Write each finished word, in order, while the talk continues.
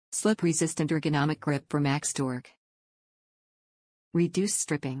Slip-resistant ergonomic grip for max torque. Reduced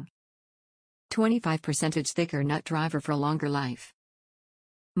stripping. 25% thicker nut driver for longer life.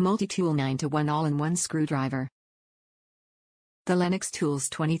 Multi-tool 9-to-1 all-in-one screwdriver. The Lenox Tools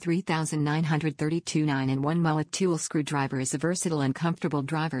 23932 9-in-1 Mullet-tool Screw Driver is a versatile and comfortable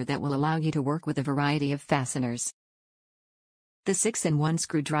driver that will allow you to work with a variety of fasteners. The 6-in-1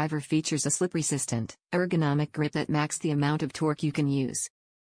 screwdriver features a slip-resistant, ergonomic grip that maxes the amount of torque you can use.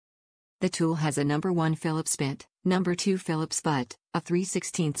 The tool has a number 1 Phillips bit, number 2 Phillips butt, a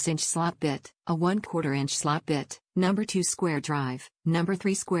 3/16" slot bit, a 1/4 inch slot bit, number 2 square drive, number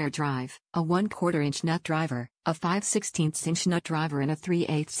 3 square drive, a 1/4 inch nut driver, a 5/16" nut driver and a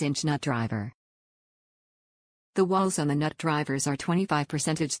 3/8" nut driver. The walls on the nut drivers are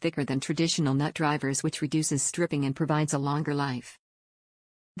 25% thicker than traditional nut drivers, which reduces stripping and provides a longer life.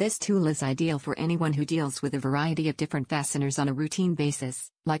 This tool is ideal for anyone who deals with a variety of different fasteners on a routine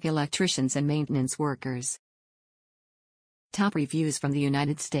basis, like electricians and maintenance workers. Top reviews from the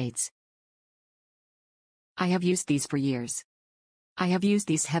United States. I have used these for years. I have used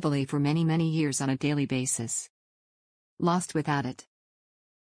these heavily for many years on a daily basis. Lost without it.